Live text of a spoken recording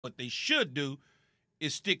What they should do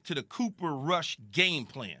is stick to the Cooper Rush game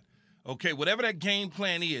plan. Okay, whatever that game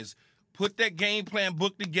plan is, put that game plan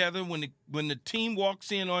book together when the team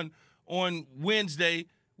walks in on Wednesday,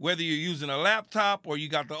 whether you're using a laptop or you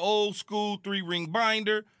got the old school 3-ring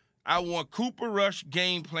binder. I want Cooper Rush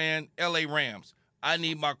game plan, LA Rams. I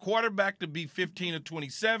need my quarterback to be 15 or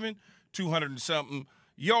 27, 200 and something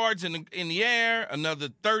yards in the air, another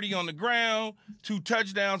 30 on the ground, 2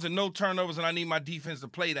 touchdowns and no turnovers, and I need my defense to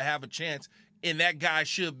play to have a chance, and that guy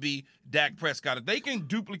should be Dak Prescott. If they can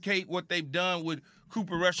duplicate what they've done with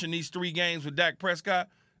Cooper Rush in these 3 games with Dak Prescott,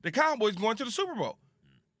 the Cowboys going to the Super Bowl.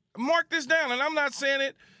 Mark this down, and I'm not saying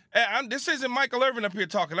it. This isn't Michael Irvin up here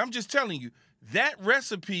talking. I'm just telling you, that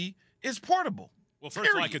recipe is portable. Well,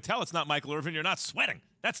 first of all, I could tell it's not Michael Irvin. You're not sweating.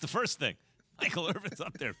 That's the first thing. Michael Irvin's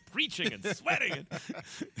up there preaching and sweating.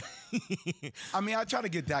 I mean, I try to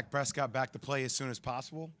get Dak Prescott back to play as soon as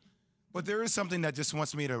possible, but there is something that just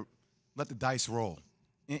wants me to let the dice roll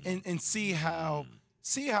and see how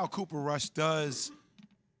Cooper Rush does,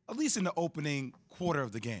 at least in the opening quarter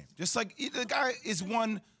of the game. Just like the guy has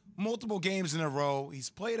won multiple games in a row.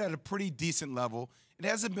 He's played at a pretty decent level. It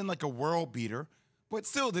hasn't been like a world beater, but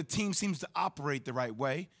still the team seems to operate the right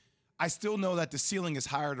way. I still know that the ceiling is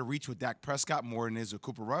higher to reach with Dak Prescott more than it is with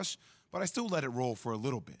Cooper Rush, but I still let it roll for a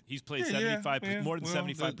little bit. He's played more than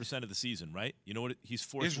 75% of the season, right? You know what? He's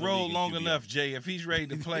forced. It's rolled long enough, Jay. If he's ready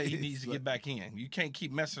to play, he needs to get back in. You can't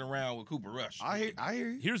keep messing around with Cooper Rush. I hear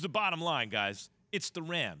you. Here's the bottom line, guys. It's the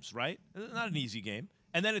Rams, right? Not an easy game.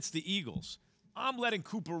 And then it's the Eagles. I'm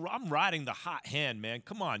riding the hot hand, man.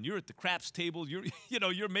 Come on, you're at the craps table.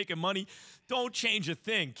 You're making money. Don't change a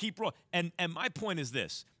thing. Keep rolling. And my point is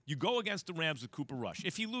this. You go against the Rams with Cooper Rush.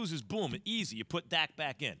 If he loses, boom, easy. You put Dak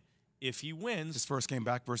back in. If he wins. His first game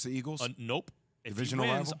back versus the Eagles? Nope. If Divisional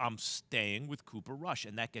he wins, rival? I'm staying with Cooper Rush,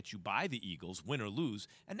 and that gets you by the Eagles, win or lose.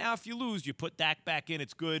 And now if you lose, you put Dak back in.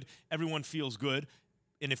 It's good. Everyone feels good.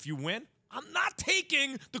 And if you win, I'm not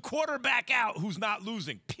taking the quarterback out who's not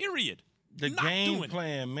losing, period. The game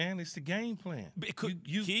plan, man. It's the game plan. It could,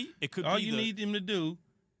 it could all be you need him to do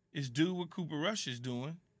is do what Cooper Rush is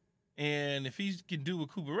doing. And if he can do what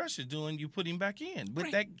Cooper Rush is doing, you put him back in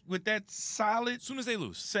with that solid, as soon as they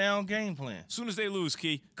lose, sound game plan. As soon as they lose,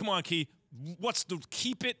 Key. Come on, Key.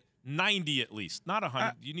 Keep it 90 at least, not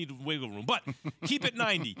 100. You need wiggle room, but keep it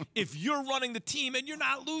 90. If you're running the team and you're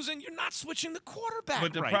not losing, you're not switching the quarterback.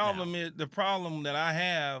 But the problem that I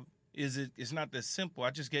have is it's not that simple.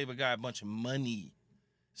 I just gave a guy a bunch of money,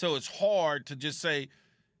 so it's hard to just say,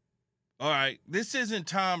 all right, this isn't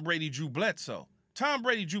Tom Brady, Drew Bledsoe. Tom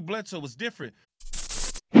Brady, Drew Bledsoe was different.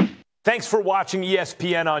 Thanks for watching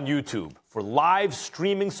ESPN on YouTube. For live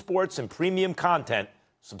streaming sports and premium content,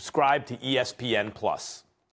 subscribe to ESPN+.